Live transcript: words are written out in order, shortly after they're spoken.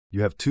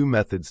You have two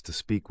methods to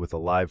speak with a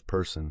live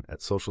person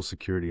at Social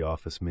Security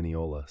Office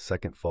Mineola,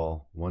 second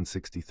fall,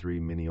 163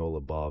 Mineola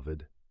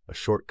Blvd, a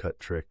shortcut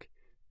trick,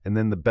 and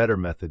then the better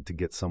method to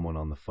get someone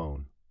on the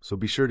phone. So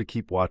be sure to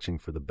keep watching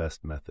for the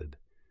best method.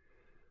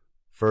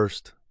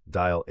 First,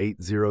 dial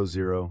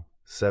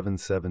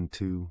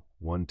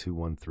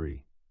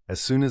 800-772-1213. As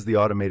soon as the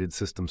automated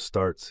system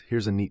starts,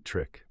 here's a neat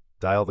trick.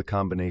 Dial the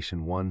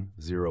combination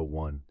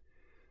 101.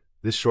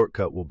 This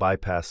shortcut will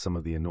bypass some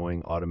of the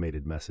annoying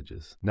automated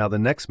messages. Now the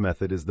next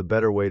method is the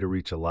better way to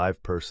reach a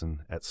live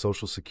person at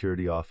Social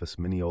Security Office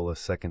Mineola,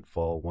 second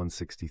fall,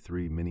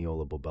 163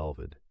 Mineola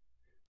Blvd.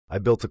 I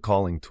built a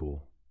calling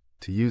tool.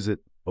 To use it,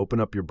 open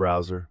up your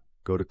browser,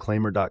 go to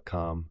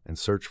Claimyr.com and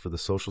search for the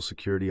Social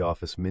Security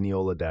Office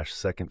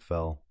Mineola-second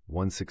fall,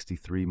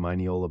 163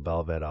 Mineola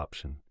Blvd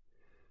option.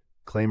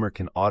 Claimyr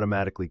can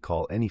automatically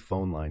call any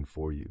phone line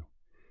for you.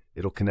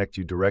 It'll connect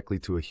you directly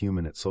to a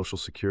human at Social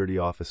Security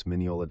Office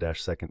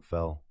Mineola-second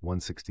fall,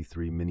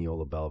 163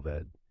 Mineola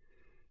Blvd.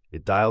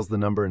 It dials the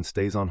number and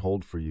stays on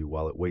hold for you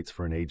while it waits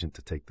for an agent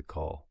to take the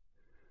call.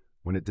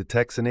 When it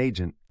detects an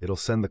agent, it'll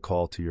send the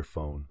call to your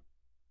phone.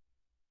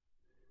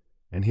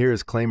 And here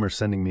is Claimyr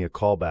sending me a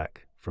call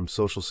back from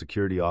Social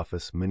Security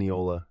Office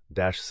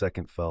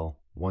Mineola-second fall,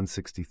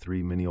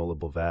 163 Mineola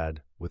Blvd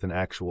with an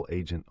actual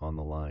agent on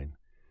the line.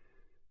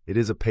 It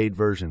is a paid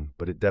version,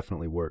 but it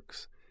definitely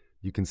works.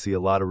 You can see a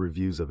lot of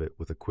reviews of it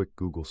with a quick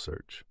Google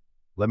search.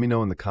 Let me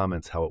know in the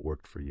comments how it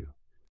worked for you.